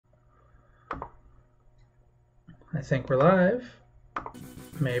I think we're live.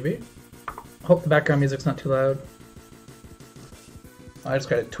 Maybe. Hope the background music's not too loud. I just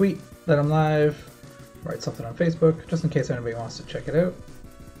got a tweet that I'm live. Write something on Facebook, just in case anybody wants to check it out.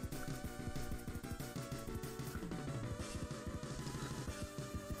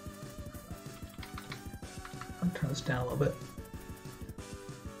 I'll turn this down a little bit.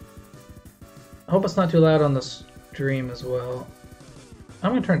 I hope it's not too loud on the stream as well. I'm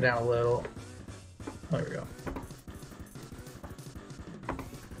going to turn it down a little. There we go.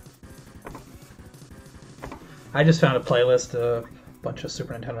 I just found a playlist of a bunch of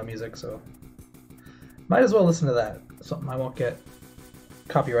Super Nintendo music, so might as well listen to that. Something I won't get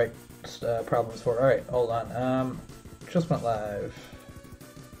copyright problems for. Alright, hold on. Just went live.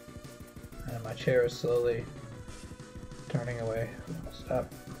 And my chair is slowly turning away.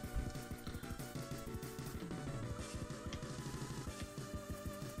 Stop.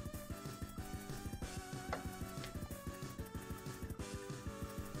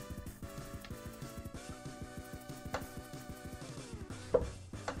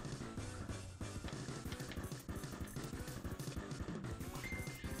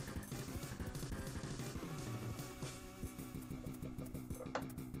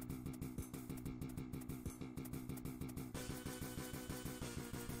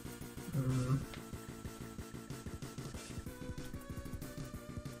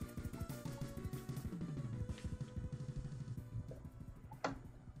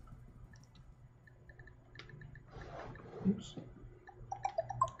 Oops.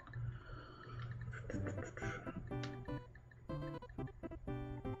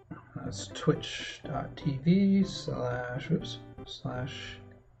 That's twitch.tv slash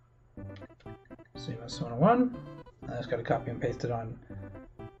CMS101. I just got to copy and paste it on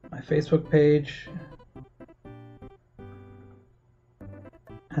my Facebook page.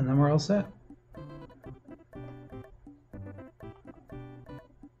 And then we're all set.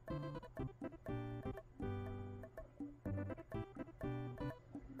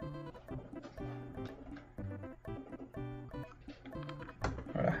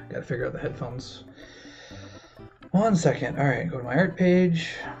 Gotta figure out the headphones. 1 second. Alright, go to my art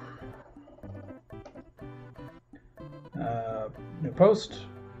page. New post.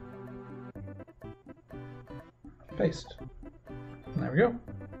 Paste. And there we go.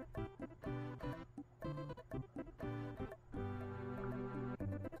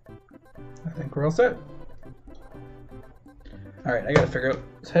 I think we're all set. Alright, I gotta figure out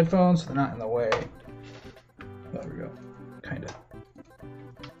these headphones so they're not in the way. There we go. Kinda.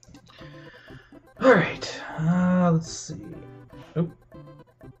 Alright, let's see. Oh,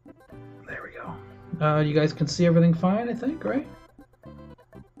 there we go. You guys can see everything fine, I think, right?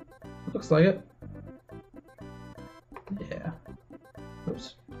 Looks like it. Yeah.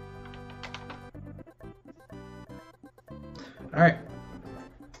 Oops. Alright.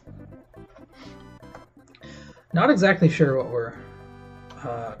 Not exactly sure what we're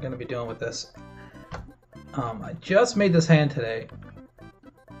going to be doing with this. I just made this hand today.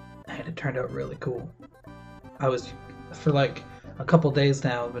 And it turned out really cool. I was, for like a couple days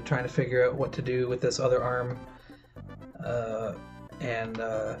now, I've been trying to figure out what to do with this other arm. I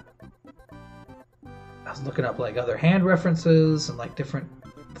was looking up like other hand references and like different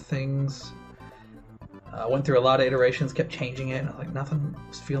things. I went through a lot of iterations, kept changing it, and I was like, nothing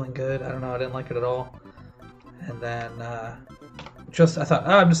was feeling good. I don't know, I didn't like it at all. And then I thought,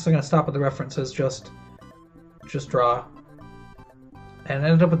 I'm just gonna stop with the references, just draw. And I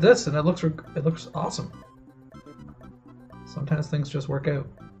ended up with this, and it looks awesome. Sometimes things just work out.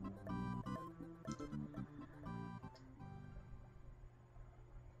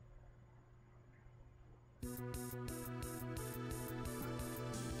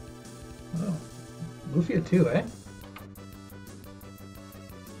 Oh, Lufia 2, eh?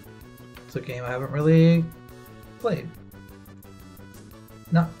 It's a game I haven't really played.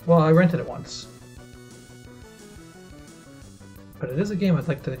 Well, I rented it once. But it is a game I'd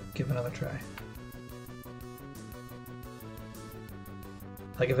like to give another try.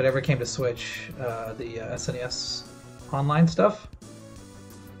 Like if it ever came to Switch, the SNES online stuff,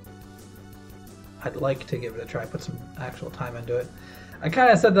 I'd like to give it a try, put some actual time into it. I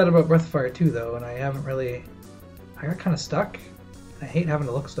kind of said that about Breath of Fire 2 though, and I haven't really... I got kind of stuck. I hate having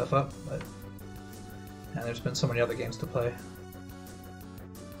to look stuff up, but... And there's been so many other games to play.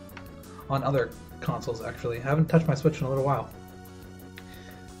 On other consoles, actually. I haven't touched my Switch in a little while.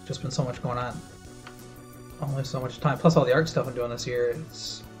 Just been so much going on. Only so much time. Plus all the art stuff I'm doing this year,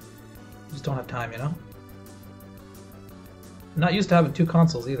 it's... just don't have time, you know? I'm not used to having two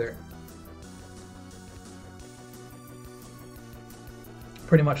consoles either.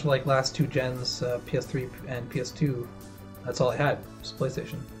 pretty much like last two gens, PS3 and PS2. That's all I had, was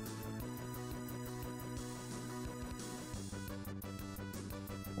PlayStation.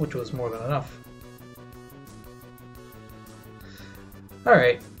 Which was more than enough.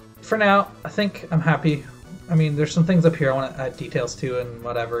 Alright, for now, I think I'm happy. I mean, there's some things up here I want to add details to and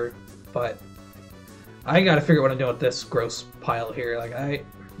whatever, but I gotta figure out what I'm doing with this gross pile here. Like, I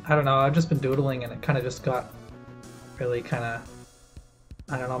don't know, I've just been doodling and it kind of just got really kind of,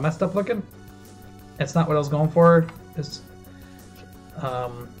 I don't know, messed up looking. It's not what I was going for. It's,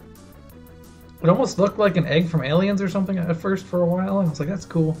 it almost looked like an egg from Aliens or something at first for a while, and I was like, that's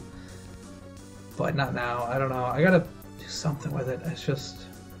cool. But not now. I don't know. I gotta do something with it. It's just,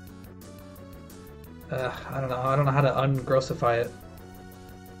 I don't know. I don't know how to ungrossify it.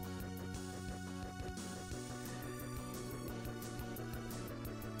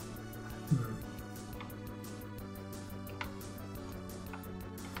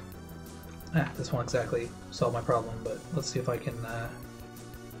 This won't exactly solve my problem, but let's see if I can do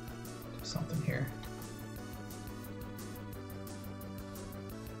something here.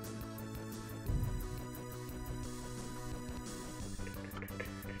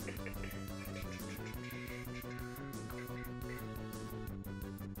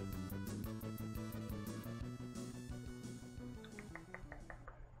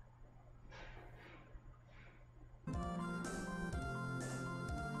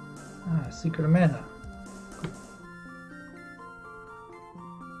 Secret of Mana. I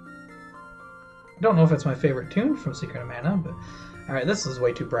don't know if it's my favorite tune from Secret of Mana, but alright, this is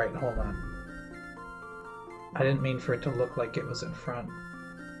way too bright. Hold on. I didn't mean for it to look like it was in front.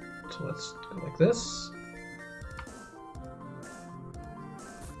 So let's go like this.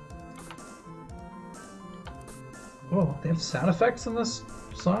 Whoa, they have sound effects in this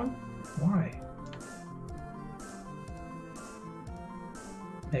song? Why?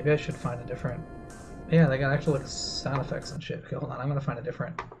 Maybe I should find a different... Yeah, they got actual like sound effects and shit. Okay, hold on, I'm gonna find a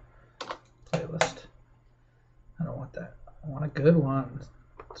different playlist. I don't want that. I want a good one.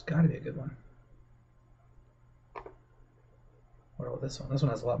 It's gotta be a good one. What about this one? This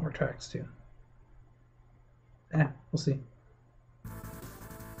one has a lot more tracks too. We'll see.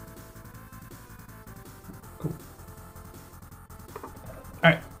 Cool.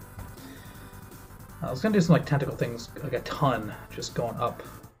 Alright. I was gonna do some like tentacle things, like a ton, just going up.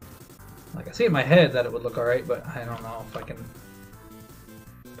 Like, I see in my head that it would look alright, but I don't know if I can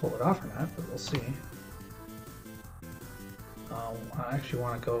pull it off or not, but we'll see. I actually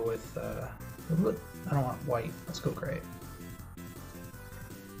want to go with, I don't want white, let's go gray.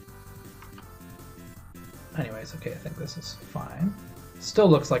 Anyways, okay, I think this is fine. Still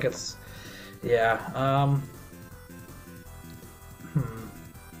looks like it's, yeah,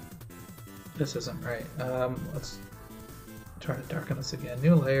 this isn't right. Let's try to darken this again.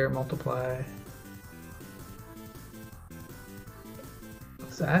 New layer, multiply.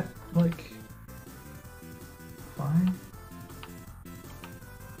 Is that like fine?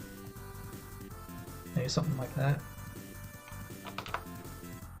 Maybe something like that.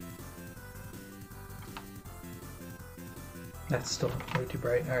 That's still way too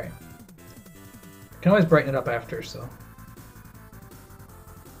bright. Alright. Can always brighten it up after, so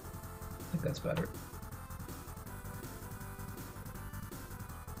I think that's better.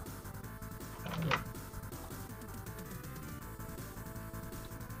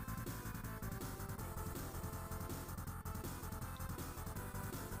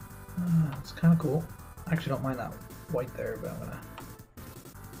 It's kind of cool. I actually don't mind that white there, but I'm gonna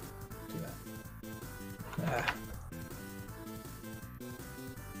do that.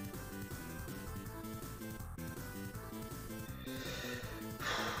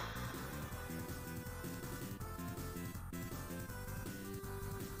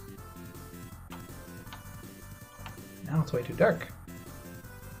 Now it's way too dark.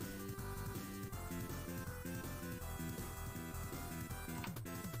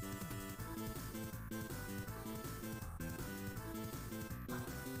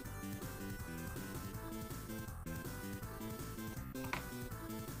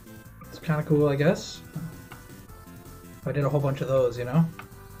 It's kind of cool, I guess. If I did a whole bunch of those, you know?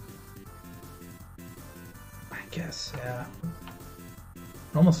 I guess, yeah.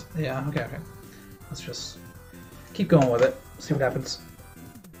 Almost, yeah, okay. Let's just keep going with it, see what happens.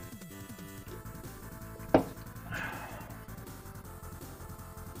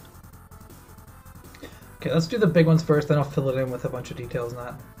 Okay, let's do the big ones first, then I'll fill it in with a bunch of details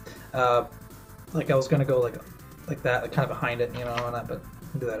and that. Like I was gonna go like that, like kind of behind it, you know, and that, but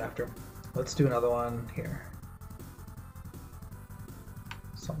I'll do that after. Let's do another one here.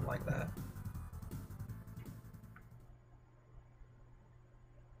 Something like that.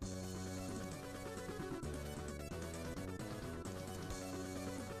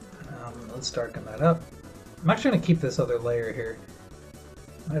 Let's darken that up. I'm actually going to keep this other layer here.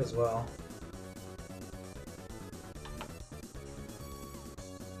 Might as well.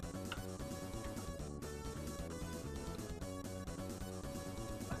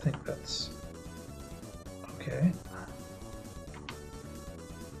 I think that's okay.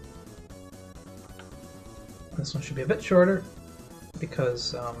 This one should be a bit shorter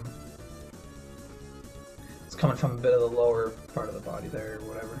because it's coming from a bit of the lower part of the body there or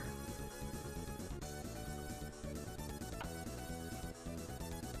whatever.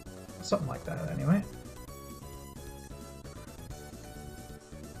 Something like that anyway.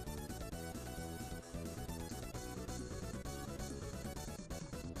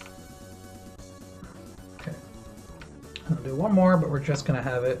 Okay. I'll do one more, but we're just going to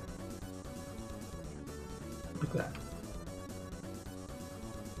have it like that.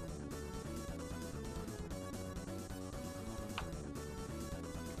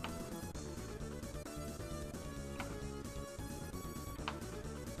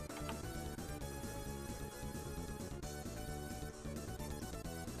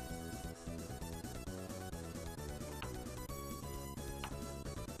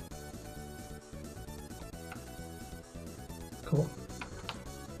 Cool.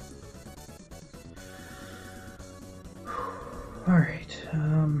 All right.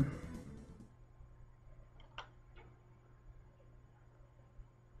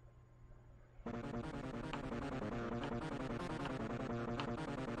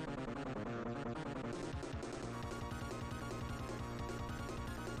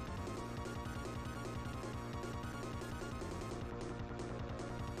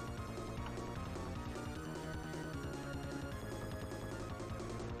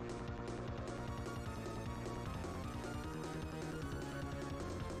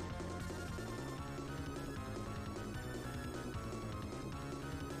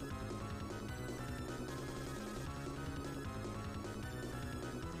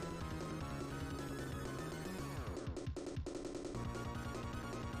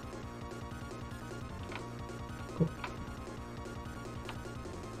 Cool.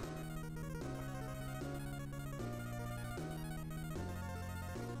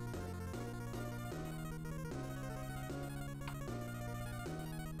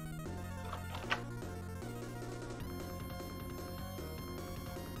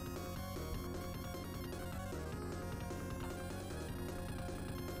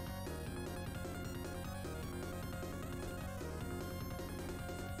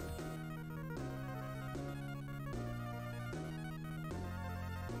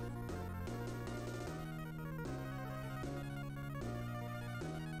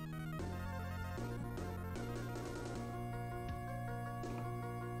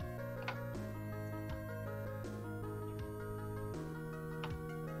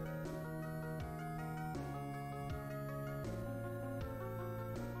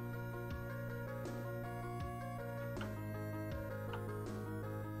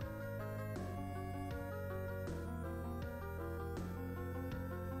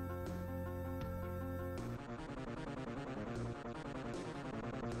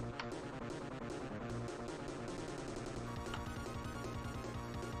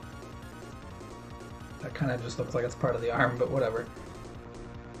 That kind of just looks like it's part of the arm, but whatever.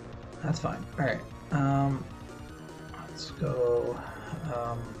 That's fine. All right. Let's go.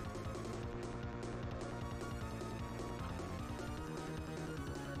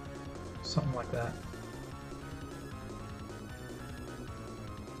 Something like that.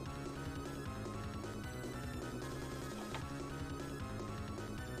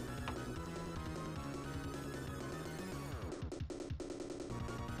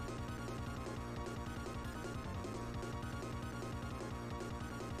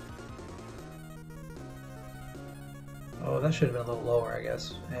 Oh, that should have been a little lower, I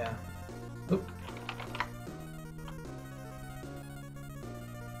guess. Yeah. Oop.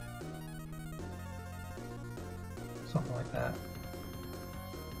 Something like that.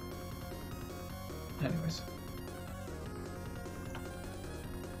 Anyways.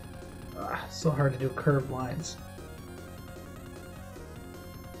 So hard to do curved lines.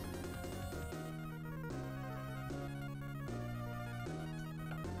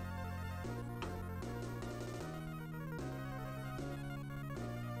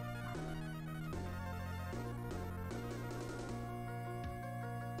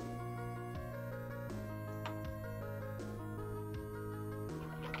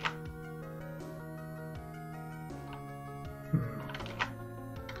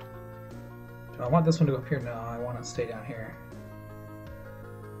 I want this one to go up here. No, I want it to stay down here.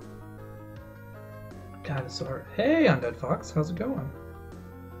 God, it's so hard. Hey, Undead Fox, how's it going?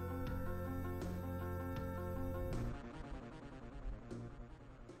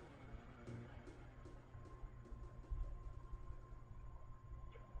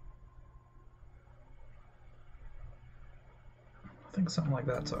 I think something like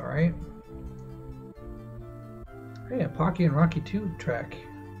that's alright. Hey, a Pocky and Rocky 2 track.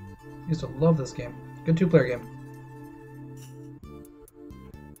 I used to love this game. Good two-player game.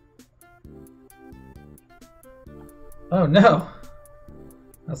 Oh no!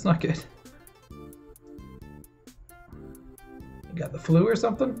 That's not good. You got the flu or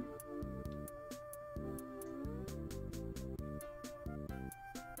something?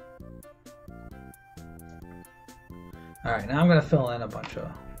 Alright, now I'm going to fill in a bunch of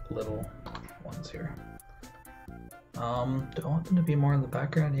little ones here. Do I want them to be more in the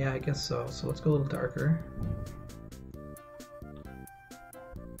background? Yeah, I guess so. So let's go a little darker.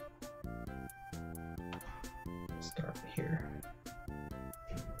 Start here.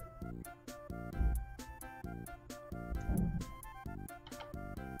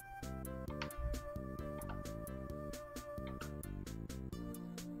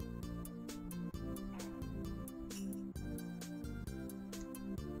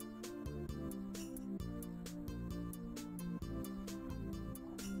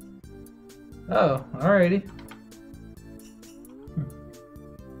 Oh, alrighty.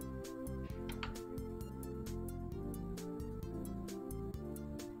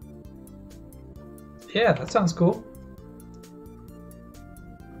 Yeah, that sounds cool.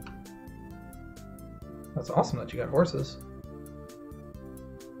 That's awesome that you got horses.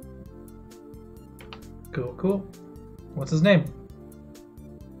 Cool, cool. What's his name?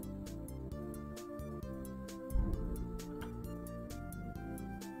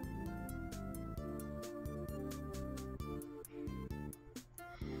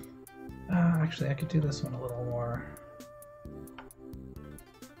 Actually, I could do this one a little more.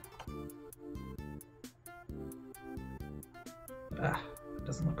 It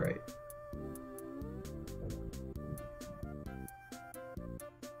doesn't look right.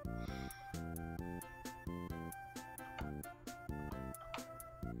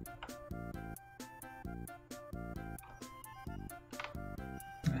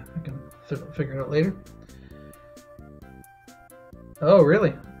 Yeah, I can figure it out later. Oh,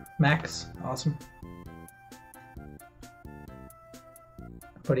 really? Max, awesome.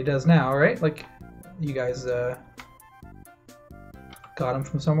 But he does now, right? Like, you guys got him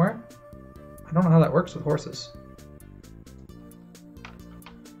from somewhere? I don't know how that works with horses.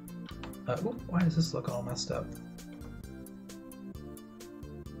 Ooh, why does this look all messed up?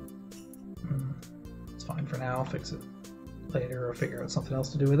 It's fine for now. I'll fix it later or figure out something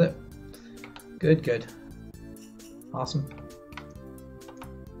else to do with it. Good, good. Awesome.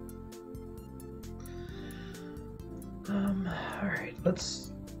 Alright,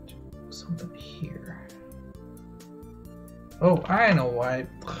 let's do something here. Oh, I know why.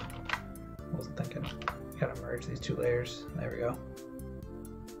 I wasn't thinking. Gotta merge these two layers. There we go.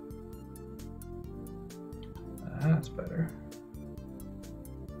 That's better.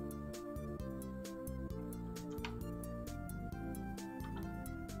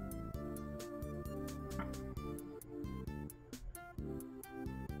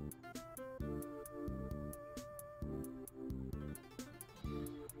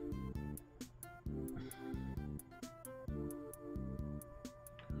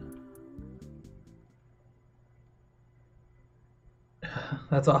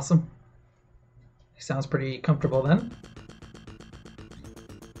 That's awesome. He sounds pretty comfortable then.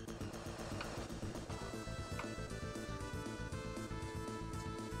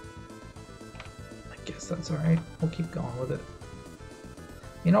 I guess that's alright. We'll keep going with it.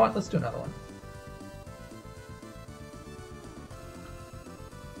 You know what? Let's do another one.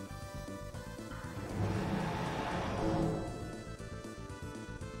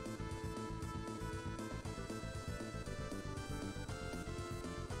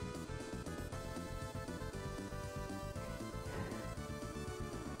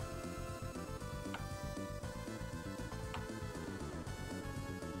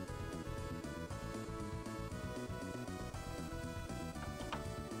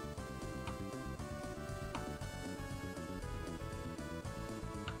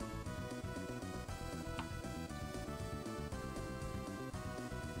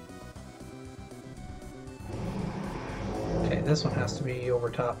 Okay, this one has to be over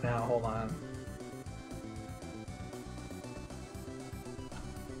top now. Hold on.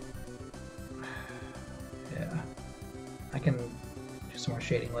 Yeah. I can do some more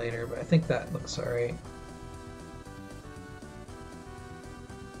shading later, but I think that looks alright.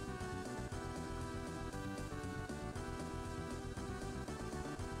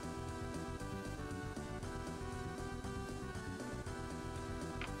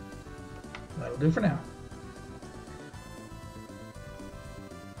 That'll do for now.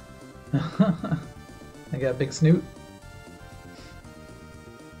 I got a big snoot.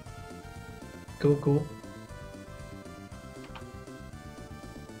 Cool, cool.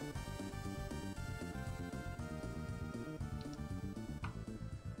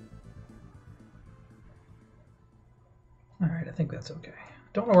 Alright, I think that's okay.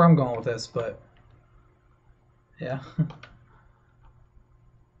 Don't know where I'm going with this, but yeah.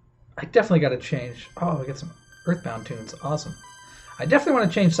 I definitely got to change. Oh, I get some Earthbound tunes. Awesome. I definitely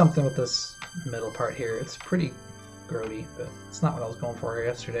want to change something with this middle part here. It's pretty grody, but it's not what I was going for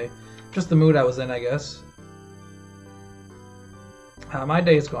yesterday. Just the mood I was in, I guess. My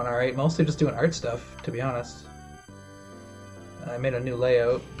day's going alright. Mostly just doing art stuff, to be honest. I made a new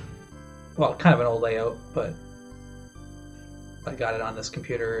layout. Well, kind of an old layout, but I got it on this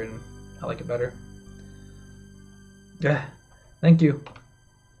computer and I like it better. Yeah, thank you.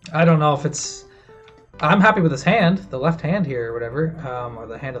 I don't know if it's... I'm happy with this hand, the left hand here or whatever, or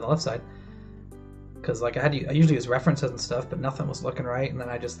the hand on the left side. Because like I usually use references and stuff, but nothing was looking right, and then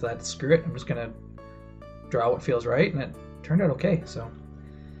I just thought, screw it, I'm just gonna draw what feels right, and it turned out okay. So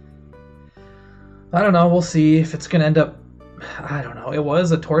I don't know. We'll see if it's gonna end up. I don't know. It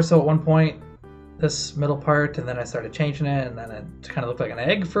was a torso at one point, this middle part, and then I started changing it, and then it kind of looked like an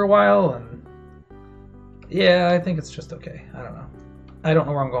egg for a while, and yeah, I think it's just okay. I don't know. I don't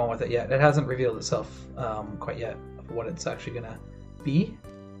know where I'm going with it yet. It hasn't revealed itself quite yet of what it's actually gonna be.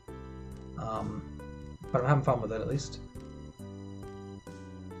 But I'm having fun with it at least.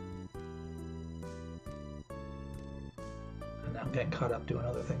 And now I'm getting caught up doing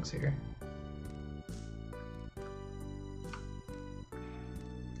other things here.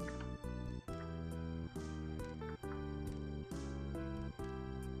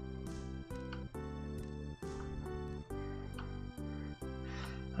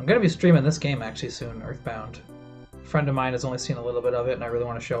 I'm going to be streaming this game actually soon, Earthbound. A friend of mine has only seen a little bit of it and I really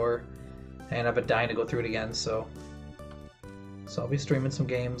want to show her. And I've been dying to go through it again, so I'll be streaming some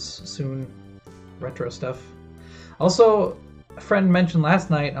games soon, retro stuff. Also, a friend mentioned last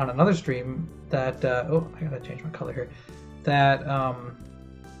night on another stream that oh, I gotta change my color here. That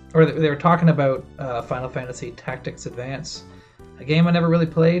or they were talking about Final Fantasy Tactics Advance, a game I never really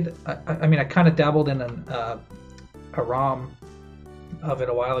played. I mean, I kind of dabbled in a ROM of it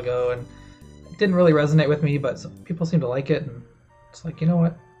a while ago, and it didn't really resonate with me. But some people seem to like it, and it's like, you know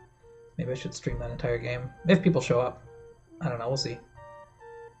what? Maybe I should stream that entire game. If people show up. I don't know, we'll see.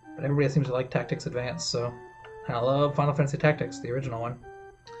 But everybody seems to like Tactics Advance, so... And I love Final Fantasy Tactics, the original one.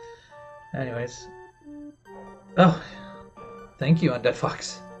 Anyways. Oh, thank you, Undead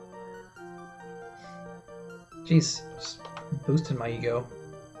Fox. Jeez, just boosted my ego.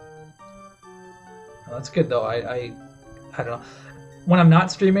 Well, that's good, though. I don't know. When I'm not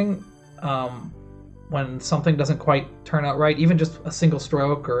streaming, when something doesn't quite turn out right, even just a single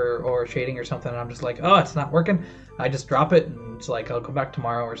stroke or shading or something, and I'm just like, oh, it's not working, I just drop it, and it's like, I'll come back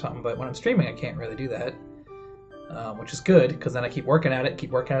tomorrow or something. But when I'm streaming, I can't really do that, which is good, because then I keep working at it,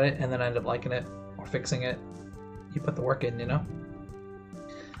 and then I end up liking it or fixing it. You put the work in, you know?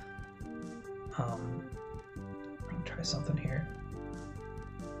 I'm going to try something here.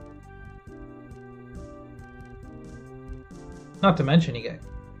 Not to mention, you get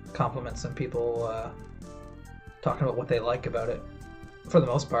compliments and people talking about what they like about it. For the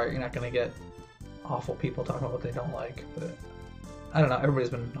most part, you're not going to get awful people talking about what they don't like, but I don't know, everybody's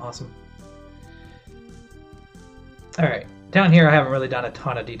been awesome. Alright, down here I haven't really done a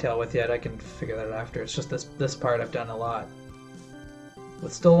ton of detail with yet. I can figure that out after. It's just this part I've done a lot.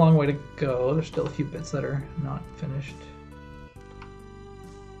 But still a long way to go. There's still a few bits that are not finished.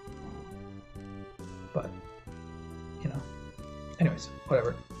 But, you know. Anyways,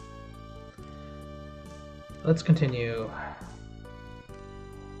 whatever. Let's continue.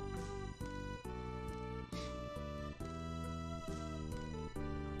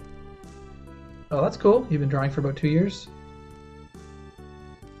 Oh, that's cool. You've been drawing for about 2 years?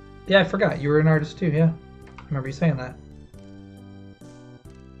 Yeah, I forgot. You were an artist too, yeah. I remember you saying that.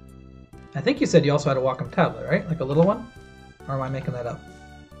 I think you said you also had a Wacom tablet, right? Like a little one? Or am I making that up?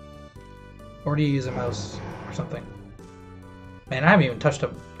 Or do you use a mouse or something? Man, I haven't even touched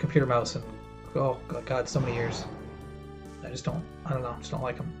a computer mouse in, oh god, so many years. I don't know, just don't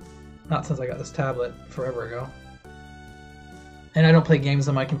like them. Not since I got this tablet forever ago. And I don't play games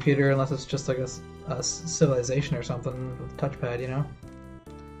on my computer unless it's just like a Civilization or something with a touchpad, you know?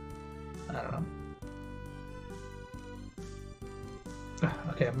 I don't know.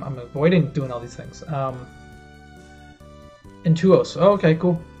 Okay, I'm avoiding doing all these things. Intuos. Oh, okay,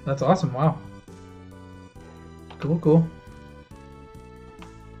 cool. That's awesome, wow. Cool.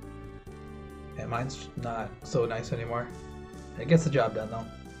 Yeah, mine's not so nice anymore. It gets the job done, though.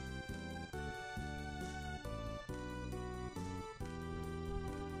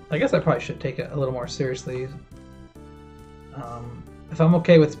 I guess I probably should take it a little more seriously. If I'm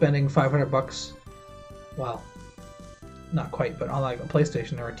okay with spending $500, well, not quite, but on like a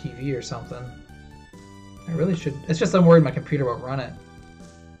PlayStation or a TV or something, I really should. It's just I'm worried my computer won't run it,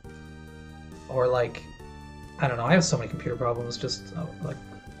 or like, I don't know. I have so many computer problems. Just like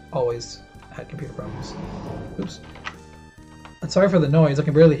always had computer problems. Oops. I'm sorry for the noise. I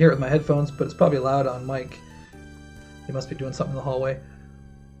can barely hear it with my headphones, but it's probably loud on mic. They must be doing something in the hallway.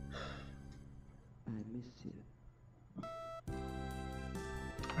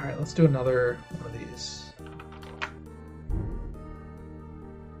 Alright, let's do another one of these.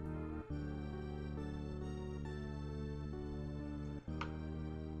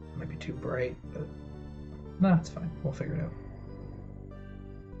 Might be too bright, but no, it's fine. We'll figure it out.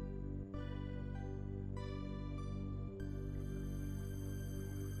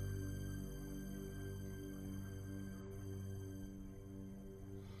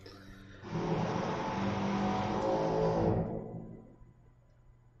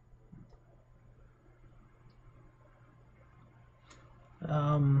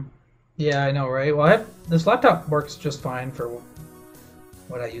 Yeah, I know, right? Well, this laptop works just fine for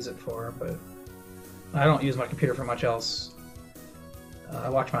what I use it for, but I don't use my computer for much else. I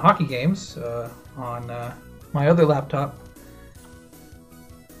watch my hockey games on my other laptop.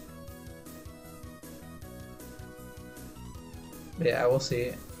 Yeah, we'll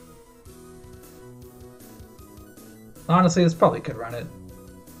see. Honestly, this probably could run it.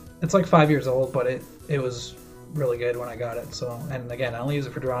 It's like 5 years old, but it was really good when I got it. So, and again, I only use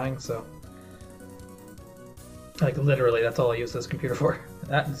it for drawing, so like literally that's all I use this computer for.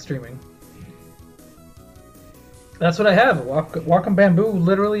 That and streaming. That's what I have. Wacom Bamboo,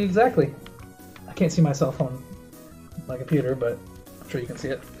 literally exactly. I can't see myself on my computer, but I'm sure you can see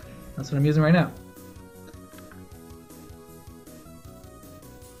it. That's what I'm using right now.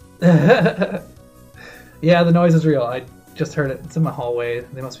 Yeah, the noise is real. I just heard it. It's in my hallway.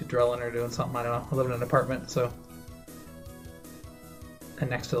 They must be drilling or doing something. I don't know. I live in an apartment, so.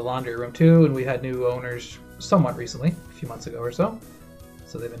 And next to the laundry room too, and we had new owners somewhat recently, a few months ago or so.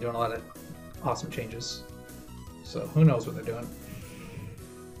 So they've been doing a lot of awesome changes. So who knows what they're doing.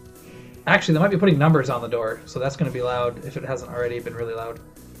 Actually, they might be putting numbers on the door, so that's going to be loud if it hasn't already been really loud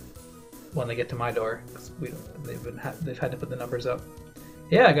when they get to my door. 'Cause they've had to put the numbers up.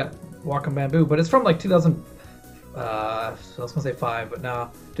 Yeah, I got Wacom Bamboo, but it's from like 2000. So I was gonna say 5, but no,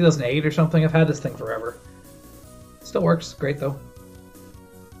 2008 or something. I've had this thing forever. Still works great though.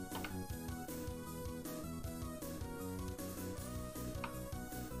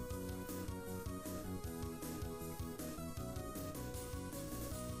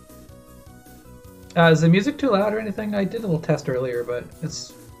 Is the music too loud or anything? I did a little test earlier, but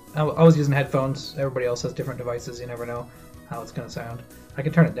I was using headphones. Everybody else has different devices. You never know how it's going to sound. I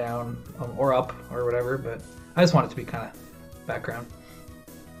can turn it down or up or whatever, but I just want it to be kind of background.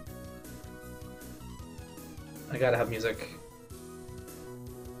 I gotta have music.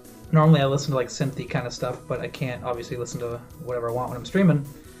 Normally I listen to like synthy kind of stuff, but I can't obviously listen to whatever I want when I'm streaming.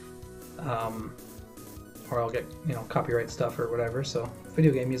 Or I'll get, copyright stuff or whatever, so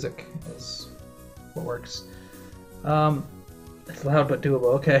video game music is what works. It's loud but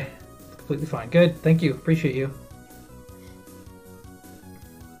doable. Okay, it's completely fine. Good, thank you, appreciate you.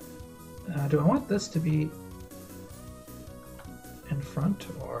 Do I want this to be in front,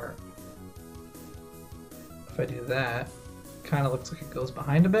 or if I do that, kind of looks like it goes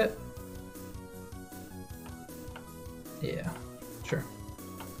behind a bit? Yeah, sure.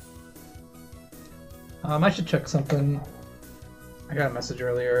 I should check something. I got a message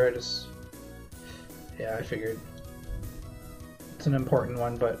earlier. I figured it's an important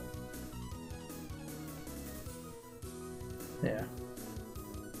one, but yeah.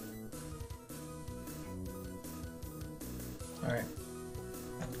 All right.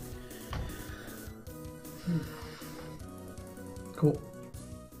 Cool.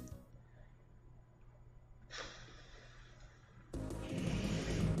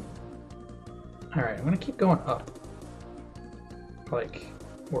 All right, I'm gonna keep going up, like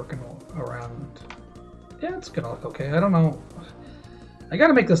working around. Yeah, it's gonna look okay. I don't know. I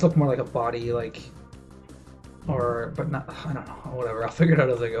gotta make this look more like a body, but not. I don't know. Whatever. I'll figure it out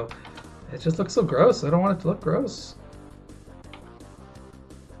as I go. It just looks so gross. I don't want it to look gross.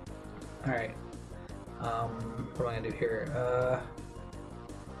 All right. What am I gonna do here?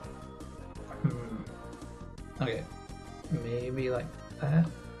 Okay. Maybe like that.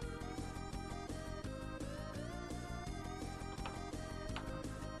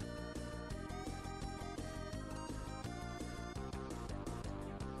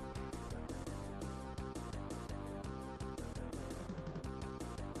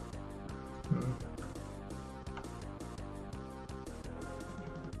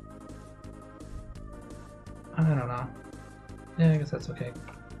 I don't know. Yeah, I guess that's okay.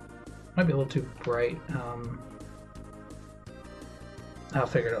 Might be a little too bright. I'll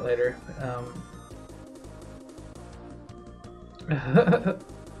figure it out later.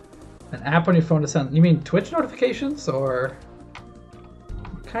 An app on your phone to send... You mean Twitch notifications, or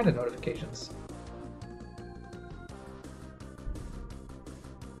what kind of notifications?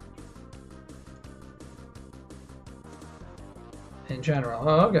 In general.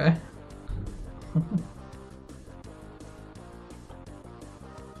 Oh, okay.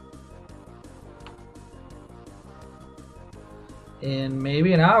 In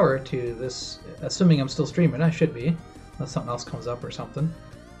maybe an hour or two, this, assuming I'm still streaming, I should be, unless something else comes up or something.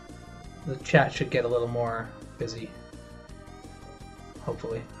 The chat should get a little more busy.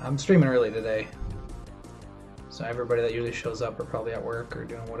 Hopefully. I'm streaming early today, so everybody that usually shows up are probably at work or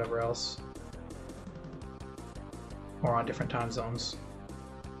doing whatever else. Or on different time zones.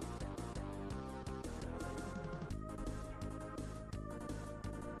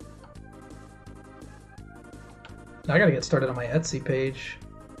 I gotta get started on my Etsy page.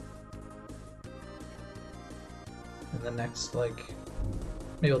 In the next, like,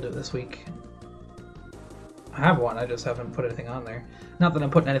 maybe I'll do it this week. I have one, I just haven't put anything on there. Not that I'm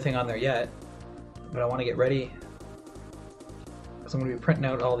putting anything on there yet, but I want to get ready. Because I'm going to be printing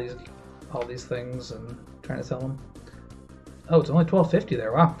out all these things and trying to sell them. Oh, it's only $12.50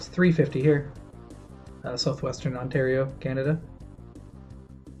 there. Wow, it's $3.50 here. Southwestern Ontario, Canada.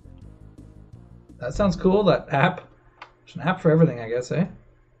 That sounds cool, that app. There's an app for everything, I guess, eh?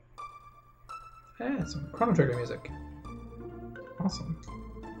 Yeah, some Chrono Trigger music. Awesome.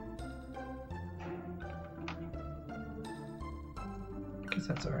 I guess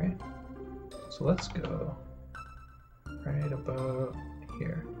that's alright. So let's go right about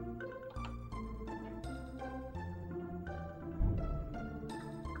here.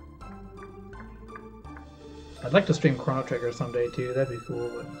 I'd like to stream Chrono Trigger someday too, that'd be cool.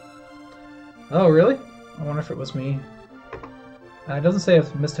 But... Oh, really? I wonder if it was me. It doesn't say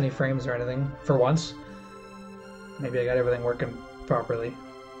I've missed any frames or anything, for once. Maybe I got everything working properly.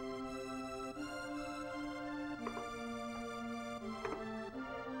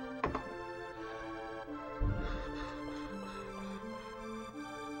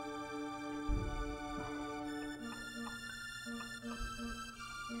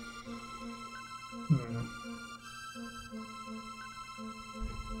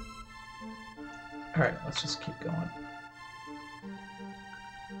 Alright, let's just keep going.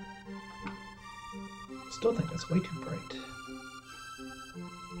 Still think that's way too bright.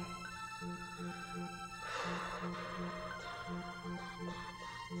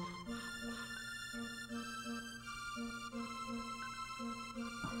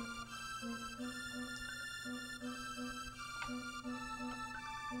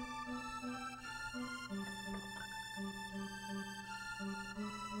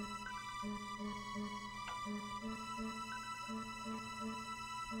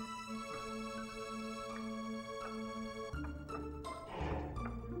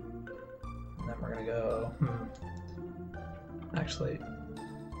 Actually,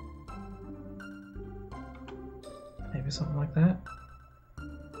 maybe something like that.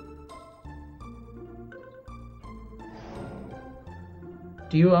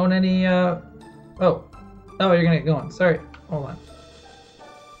 Do you own any, oh, you're gonna get going. Sorry, hold on.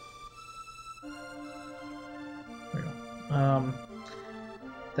 There we go.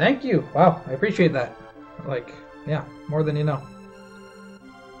 Thank you. Wow, I appreciate that. Like, yeah, more than you know.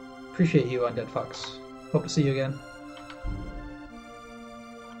 Appreciate you, Undead Fox. Hope to see you again.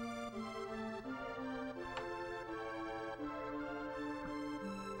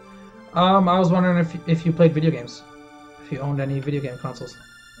 I was wondering if you played video games, if you owned any video game consoles.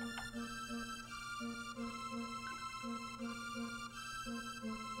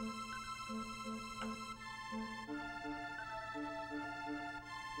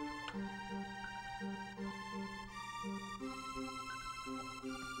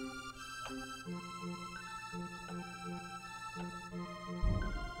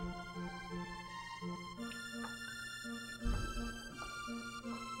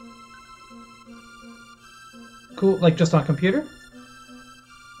 Cool, like just on computer?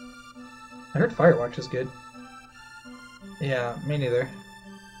 I heard Firewatch is good. Yeah, me neither.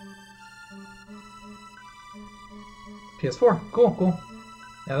 PS4, cool, cool.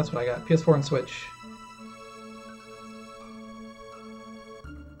 Yeah, that's what I got. PS4 and Switch.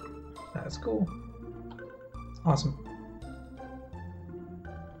 That's cool. Awesome.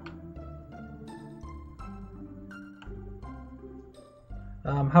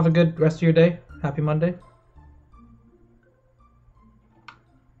 Have a good rest of your day. Happy Monday.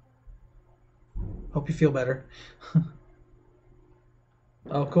 Hope you you feel better.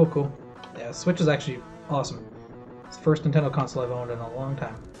 Oh, cool, cool. Yeah, Switch is actually awesome. It's the first Nintendo console I've owned in a long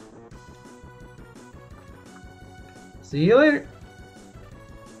time. See you later!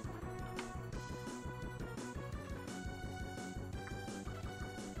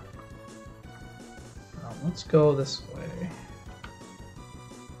 Let's go this way.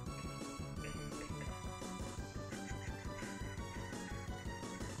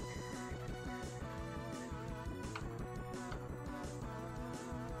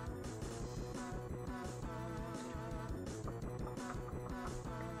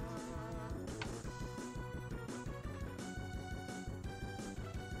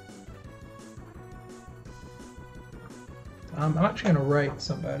 I'm actually going to write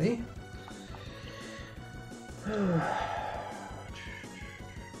somebody.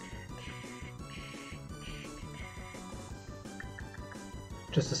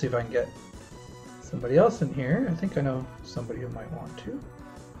 Just to see if I can get somebody else in here. I think I know somebody who might want to.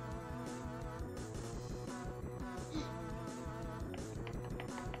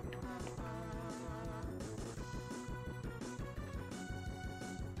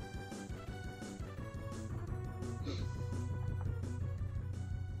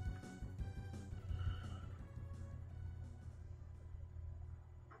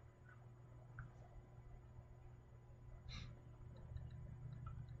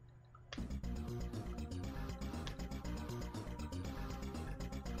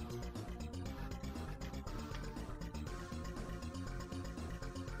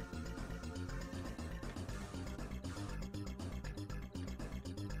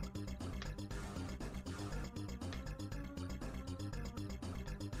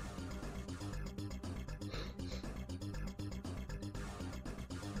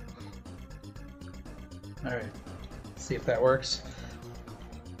 Alright, see if that works.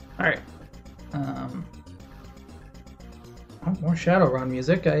 Alright. Oh, more Shadowrun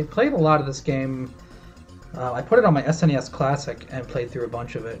music. I played a lot of this game. I put it on my SNES Classic and played through a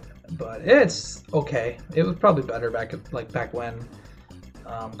bunch of it, but it's okay. It was probably better back when,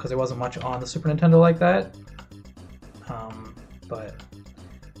 because there wasn't much on the Super Nintendo like that. But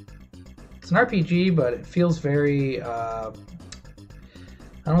it's an RPG, but it feels very. I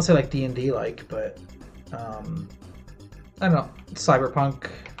don't want to say like D&D like, but. I don't know, cyberpunk.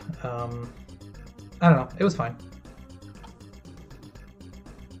 I don't know, it was fine.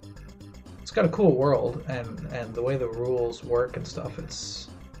 It's got a cool world, and the way the rules work and stuff, it's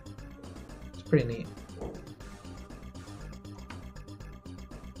pretty neat.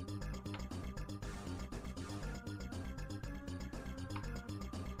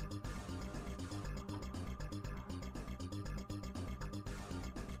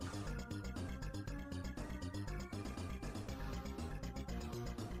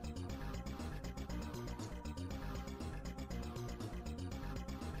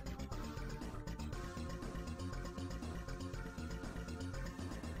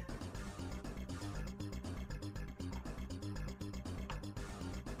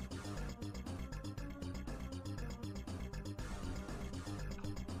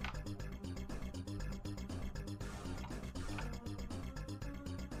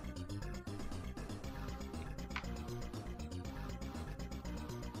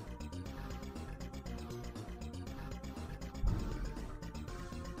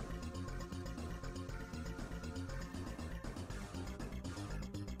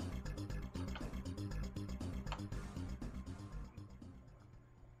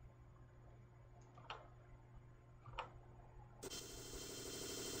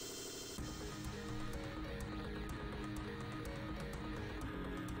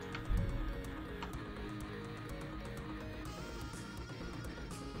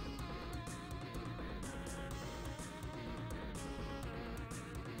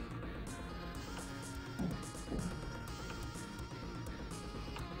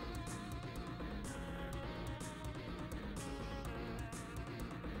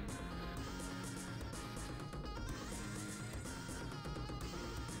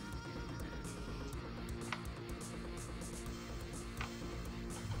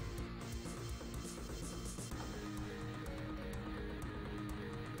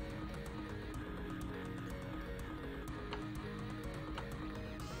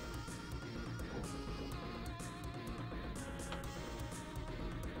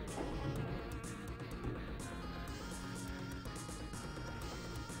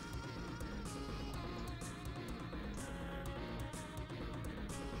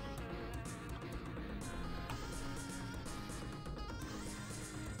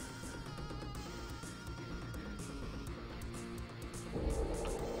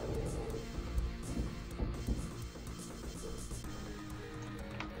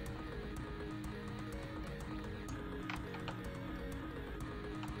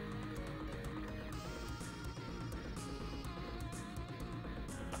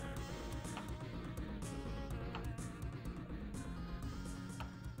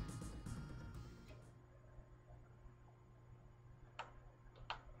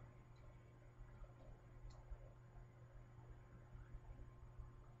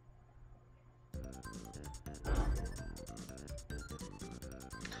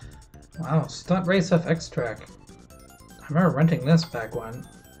 Wow, Stunt Race FX track. I remember renting this back when.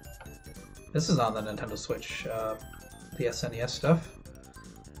 This is on the Nintendo Switch, the SNES stuff.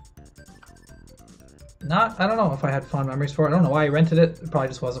 I don't know if I had fond memories for it. I don't know why I rented it. It probably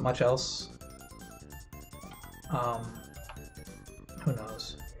just wasn't much else. Who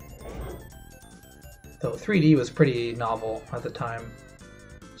knows? Though 3D was pretty novel at the time,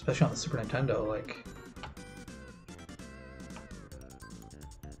 especially on the Super Nintendo. Like,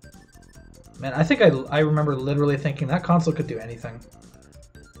 man, I think I remember literally thinking that console could do anything.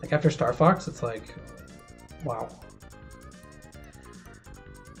 Like after Star Fox, it's like, wow.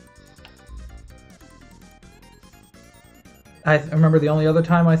 I remember the only other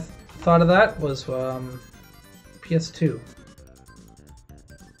time I thought of that was PS2.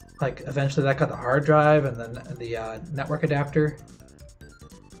 Like, eventually that got the hard drive and then the network adapter.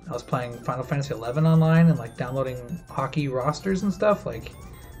 I was playing Final Fantasy XI online and like downloading hockey rosters and stuff. Like,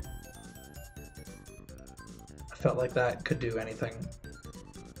 I felt like that could do anything.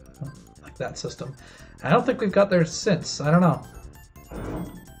 Like that system. I don't think we've got there since. I don't know.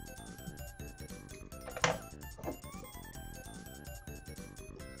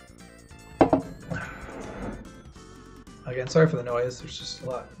 Again, sorry for the noise. There's just a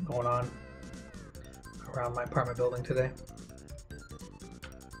lot going on around my apartment building today.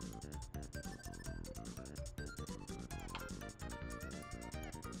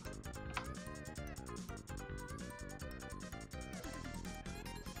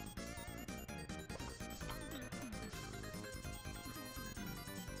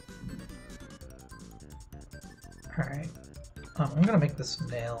 Alright. I'm gonna make this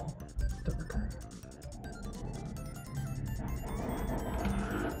nail darker.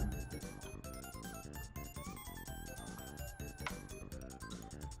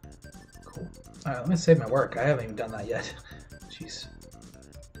 Cool. Alright, let me save my work. I haven't even done that yet. Jeez.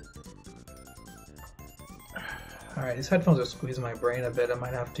 Alright, these headphones are squeezing my brain a bit. I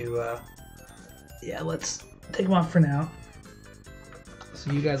might have to, yeah, let's take them off for now.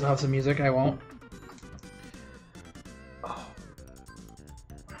 So you guys will have some music, I won't.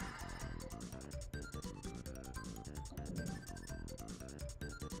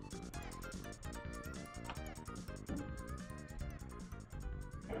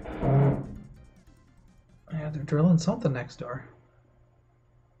 Yeah, they're drilling something next door.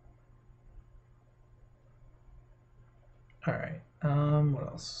 Alright, what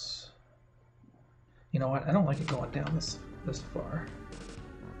else? You know what? I don't like it going down this far.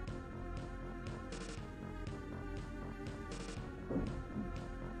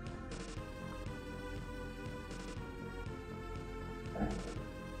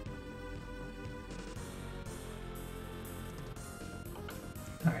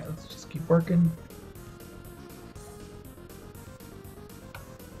 Alright, let's just keep working.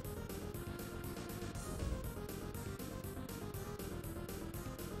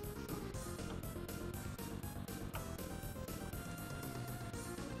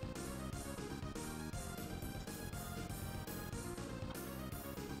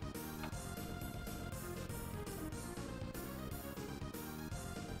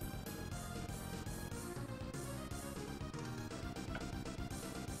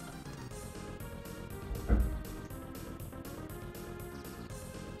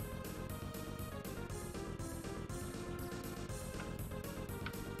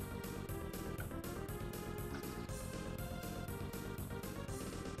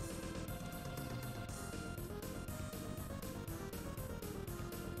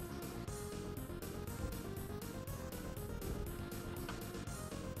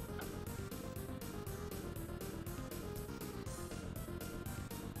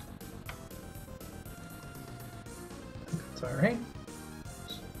 Alright.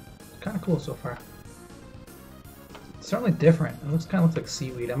 It's kind of cool so far. It's certainly different. It kind of looks like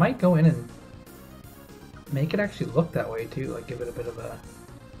seaweed. I might go in and make it actually look that way too. Like give it a bit of a,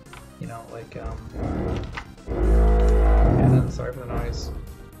 you know, like, yeah, sorry for the noise.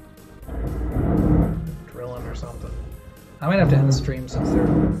 Drilling or something. I might have to end the stream since they're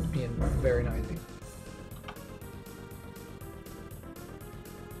being very noisy.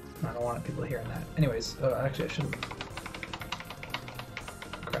 I don't want people hearing that. Anyways, actually I shouldn't.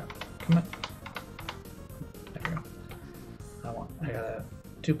 Come on. There we go. I gotta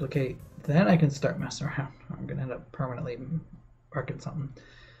duplicate. Then I can start messing around. I'm gonna end up permanently marking something.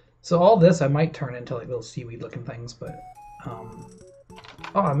 So all this I might turn into like little seaweed looking things, but oh,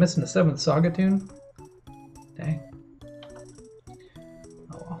 I'm missing the 7th Saga tune. Dang.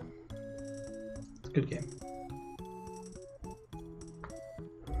 Oh well. It's a good game.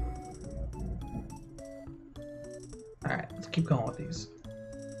 Alright, let's keep going with these.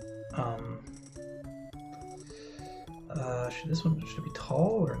 This one should be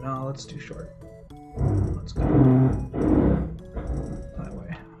tall or no? Let's do short. Let's go that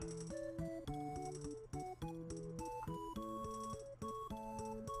way.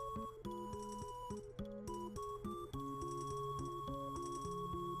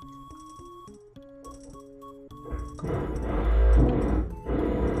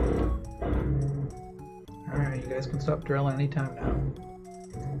 Alright, you guys can stop drilling anytime now.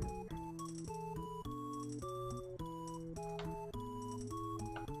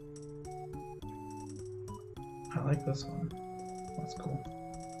 I like this one. That's cool.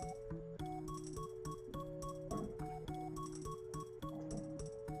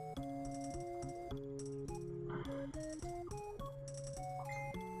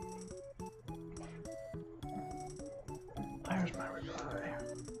 There's my reply.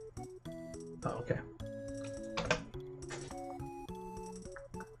 Oh, okay.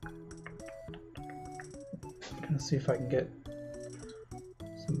 I'm gonna see if I can get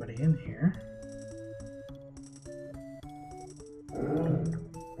somebody in here.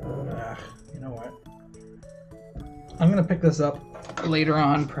 You know what? I'm gonna pick this up later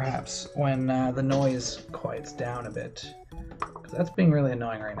on, perhaps, when the noise quiets down a bit, because that's being really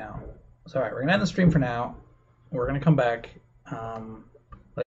annoying right now. So, alright, we're gonna end the stream for now. We're gonna come back.